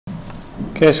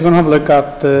Okay, so we're going to have a look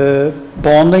at the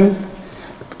bonding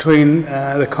between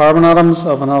the carbon atoms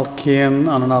of an alkane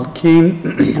and an alkene,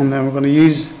 and then we're going to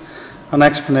use an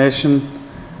explanation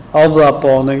of that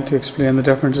bonding to explain the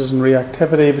differences in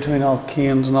reactivity between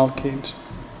alkanes and alkenes.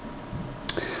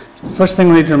 The first thing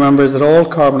we need to remember is that all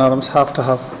carbon atoms have to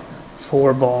have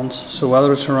 4 bonds. So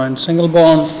whether it's around single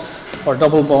bonds or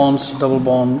double bonds, double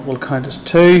bond will count as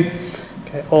 2.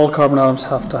 Okay, all carbon atoms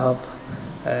have to have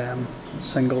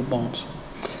single bonds.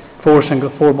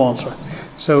 4 bonds. Sorry.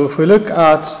 So if we look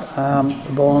at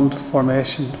the bond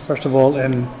formation, first of all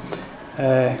in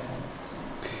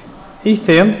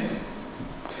ethane,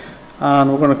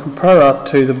 and we're going to compare that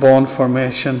to the bond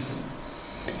formation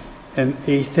in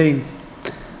ethene.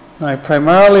 Now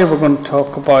primarily we're going to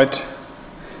talk about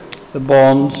the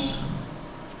bonds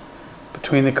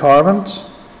between the carbons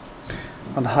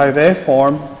and how they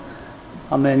form,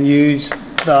 and then use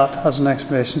that as an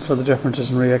explanation for the differences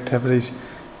in reactivities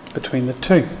between the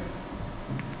two.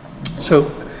 So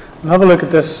we'll have a look at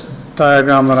this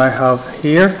diagram that I have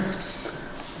here.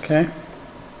 Okay,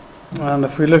 and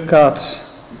if we look at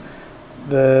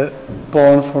the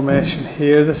bond formation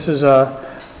here, this is our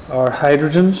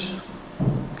hydrogens.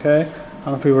 Okay,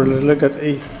 and if we were to look at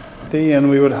ethene,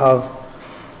 we would have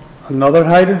another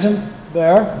hydrogen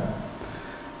there.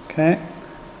 Okay,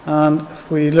 and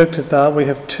if we looked at that, we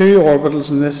have 2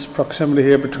 orbitals in this proximity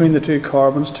here between the 2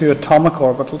 carbons, 2 atomic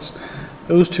orbitals.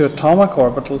 Those 2 atomic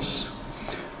orbitals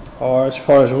are, as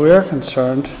far as we're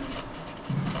concerned,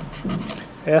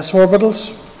 s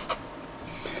orbitals,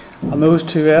 and those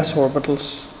 2 s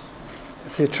orbitals,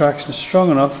 if the attraction is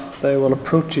strong enough, they will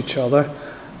approach each other,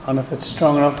 and if it's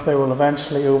strong enough, they will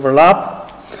eventually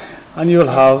overlap, and you'll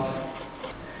have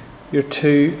your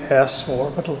 2 s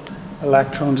orbital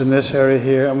electrons in this area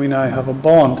here, and we now have a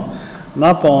bond, and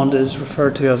that bond is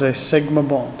referred to as a sigma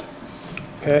bond.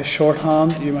 Okay,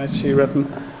 shorthand you might see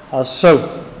written as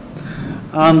so.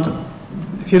 And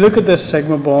if you look at this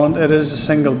sigma bond, it is a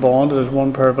single bond. It has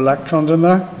 1 pair of electrons in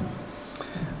there,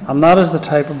 and that is the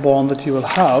type of bond that you will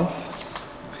have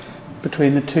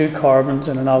between the 2 carbons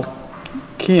in an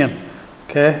alkane.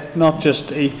 Okay, not just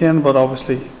ethane, but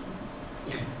obviously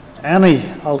any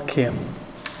alkane.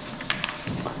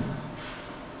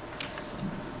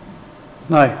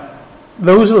 Now,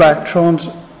 those electrons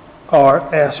are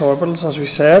s orbitals, as we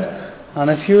said, and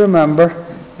if you remember,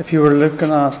 if you were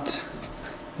looking at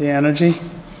the energy,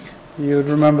 you would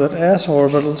remember that s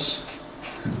orbitals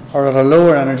are at a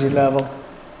lower energy level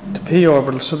to p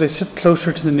orbitals, so they sit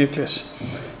closer to the nucleus.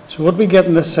 So what we get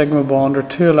in this sigma bond are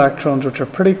 2 electrons which are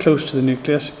pretty close to the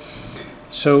nucleus,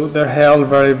 so they're held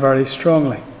very, very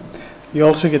strongly. You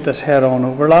also get this head-on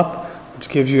overlap, which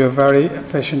gives you a very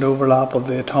efficient overlap of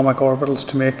the atomic orbitals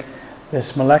to make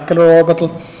this molecular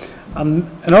orbital. And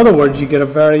in other words, you get a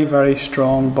very, very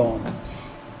strong bond.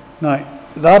 Now,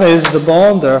 that is the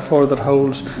bond, therefore, that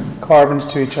holds carbons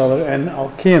to each other in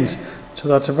alkanes. So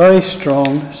that's a very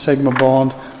strong sigma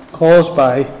bond caused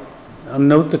by, and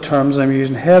note the terms I'm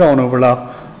using, head-on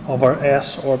overlap of our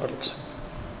s orbitals.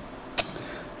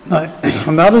 Now,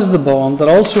 and that is the bond that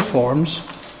also forms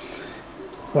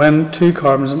when 2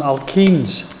 carbons and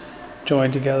alkenes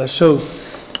join together. So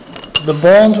the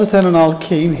bonds within an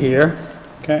alkene here,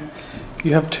 okay,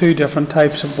 you have 2 different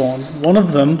types of bond. One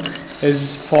of them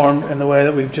is formed in the way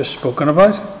that we've just spoken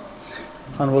about,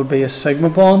 and will be a sigma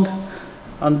bond.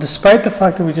 And despite the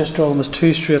fact that we just draw them as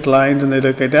 2 straight lines and they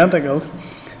look identical,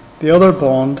 the other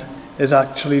bond is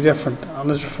actually different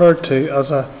and is referred to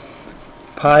as a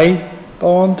pi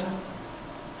bond.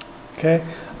 Okay,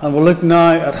 and we'll look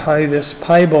now at how this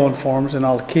pi bond forms in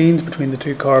alkenes between the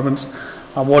 2 carbons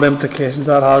and what implications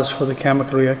that has for the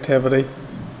chemical reactivity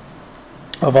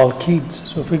of alkenes.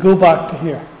 So if we go back to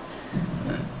here,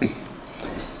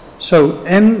 so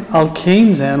in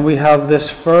alkenes then we have this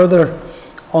further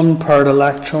unpaired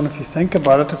electron. If you think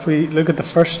about it, if we look at the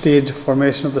first stage of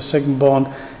formation of the sigma bond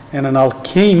in an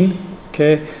alkene,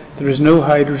 okay, there is no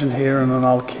hydrogen here in an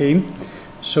alkene,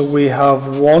 so we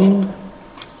have 1,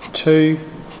 2,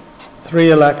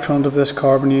 3 electrons of this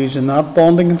carbon used in that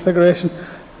bonding configuration.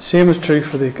 The same is true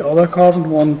for the other carbon,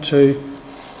 1, 2,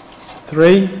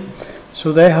 3.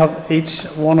 So they have each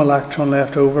 1 electron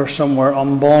left over somewhere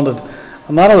unbonded,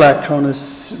 and that electron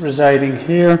is residing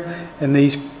here in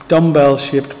these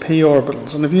dumbbell-shaped p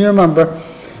orbitals. And if you remember,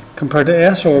 compared to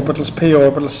s orbitals, p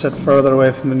orbitals sit further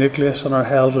away from the nucleus and are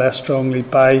held less strongly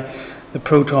by the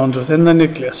protons within the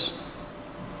nucleus.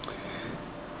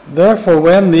 Therefore,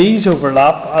 when these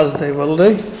overlap, as they will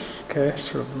do, okay,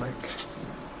 sort of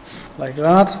like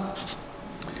that,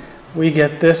 we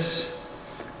get this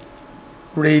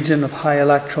region of high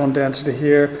electron density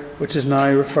here, which is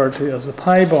now referred to as the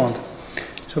pi bond.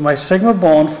 So my sigma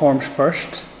bond forms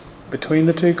first between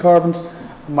the two carbons,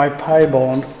 and my pi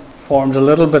bond forms a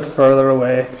little bit further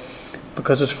away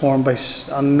because it's formed by,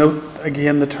 and note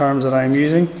again the terms that I'm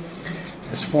using,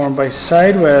 it's formed by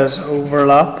sideways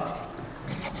overlap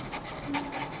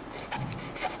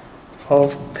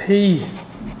of p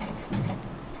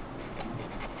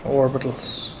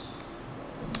orbitals.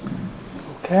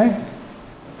 Okay?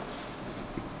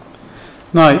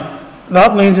 Now,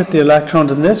 that means that the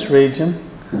electrons in this region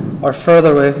are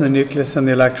further away from the nucleus than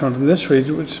the electrons in this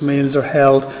region, which means they're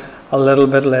held a little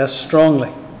bit less strongly.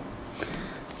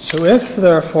 So if,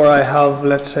 therefore, I have,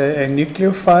 let's say, an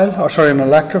electrophile,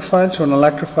 so an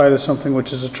electrophile is something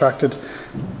which is attracted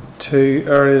to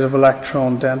areas of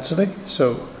electron density.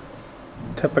 So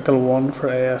typical one for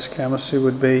AS chemistry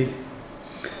would be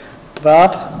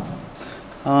that,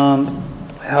 and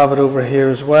I have it over here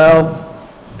as well.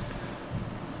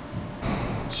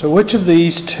 So which of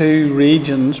these two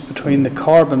regions between the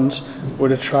carbons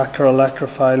would attract our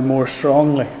electrophile more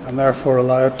strongly and therefore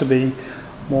allow it to be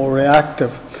more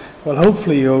reactive? Well,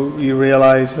 hopefully you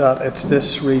realise that it's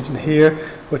this region here,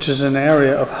 which is an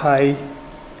area of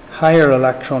higher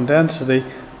electron density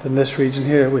than this region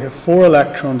here. We have 4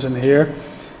 electrons in here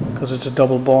because it's a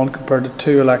double bond compared to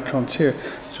 2 electrons here.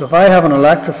 So if I have an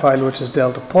electrophile which is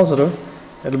delta positive,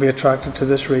 it'll be attracted to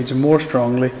this region more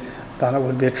strongly than it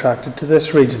would be attracted to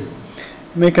this region,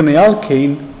 making the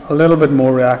alkene a little bit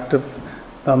more reactive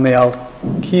than the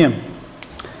alkane.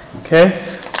 Okay,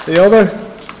 the other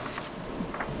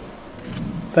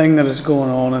thing that is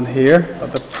going on in here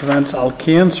that prevents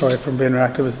alkane, from being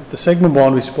reactive is the sigma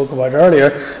bond we spoke about earlier,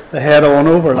 the head-on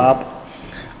overlap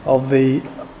of the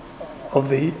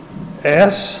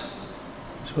S,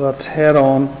 so that's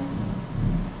head-on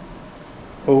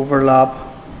overlap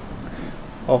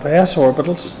of s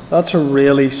orbitals. That's a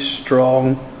really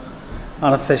strong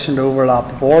and efficient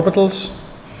overlap of orbitals.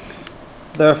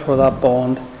 Therefore that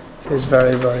bond is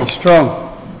very, very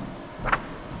strong.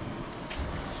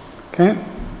 Okay.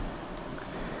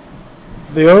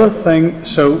 The other thing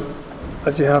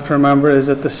that you have to remember is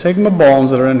that the sigma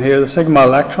bonds that are in here, the sigma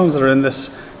electrons that are in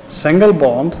this single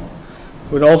bond,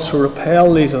 would also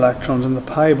repel these electrons in the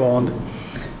pi bond,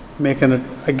 making it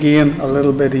again a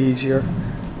little bit easier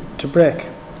to break.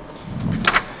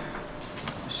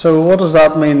 So what does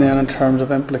that mean then in terms of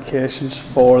implications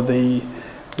for the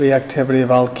reactivity of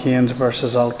alkanes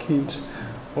versus alkenes?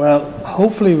 Well,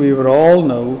 hopefully we would all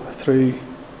know through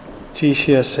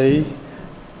GCSE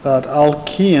that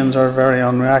alkenes are very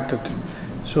unreactive.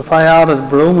 So if I added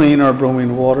bromine or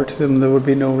bromine water to them, there would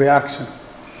be no reaction.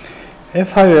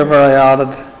 If, however, I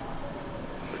added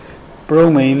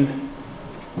bromine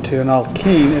to an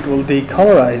alkene, it will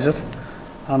decolorize it,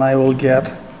 and I will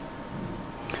get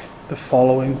the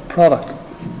following product.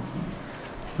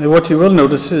 Now what you will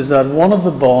notice is that one of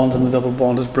the bonds in the double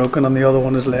bond is broken and the other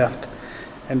one is left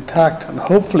intact, and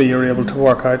hopefully you're able to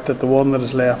work out that the one that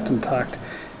is left intact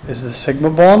is the sigma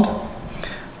bond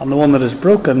and the one that is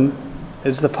broken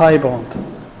is the pi bond.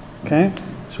 Okay,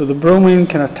 so the bromine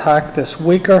can attack this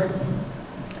weaker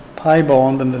pi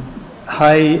bond in the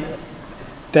high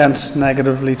dense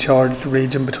negatively charged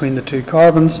region between the two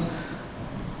carbons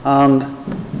and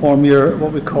form your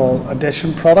what we call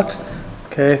addition product,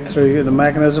 okay, through the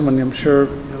mechanism, and I'm sure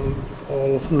you'll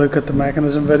all look at the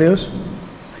mechanism videos,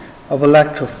 of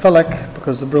electrophilic,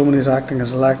 because the bromine is acting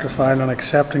as electrophile and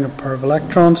accepting a pair of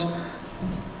electrons,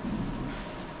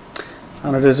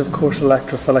 and it is of course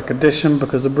electrophilic addition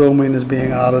because the bromine is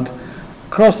being added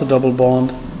across the double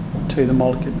bond to the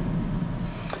molecule.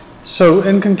 So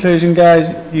in conclusion,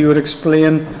 guys, you would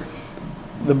explain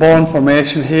the bond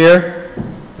formation here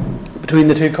between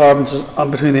the two carbons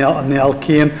and between the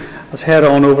alkane as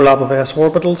head-on overlap of s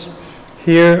orbitals.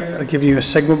 Here I'll give you a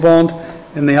sigma bond.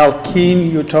 In the alkene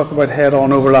you would talk about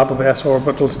head-on overlap of s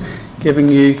orbitals, giving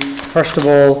you first of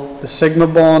all the sigma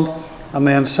bond and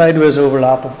then sideways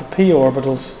overlap of the p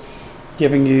orbitals,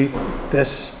 giving you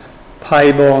this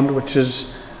pi bond, which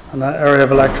is an area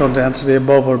of electron density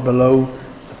above or below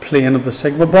the plane of the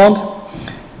sigma bond.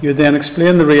 You then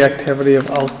explain the reactivity of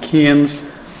alkanes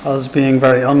as being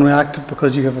very unreactive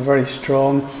because you have a very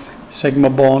strong sigma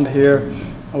bond here,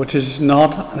 which is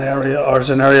not an area, or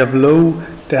is an area of low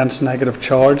dense negative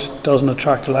charge, doesn't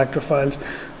attract electrophiles,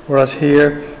 whereas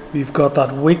here we've got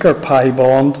that weaker pi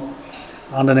bond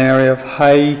and an area of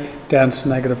high dense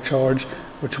negative charge,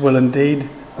 which will indeed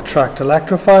attract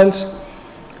electrophiles,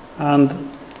 and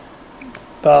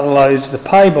that allows the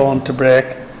pi bond to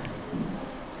break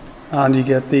and you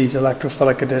get these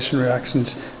electrophilic addition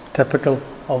reactions typical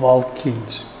of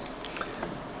alkenes.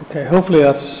 Okay, hopefully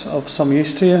that's of some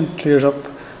use to you and clears up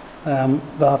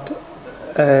that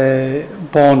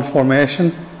bond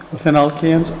formation within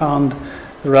alkanes and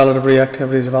the relative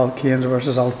reactivities of alkanes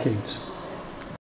versus alkenes.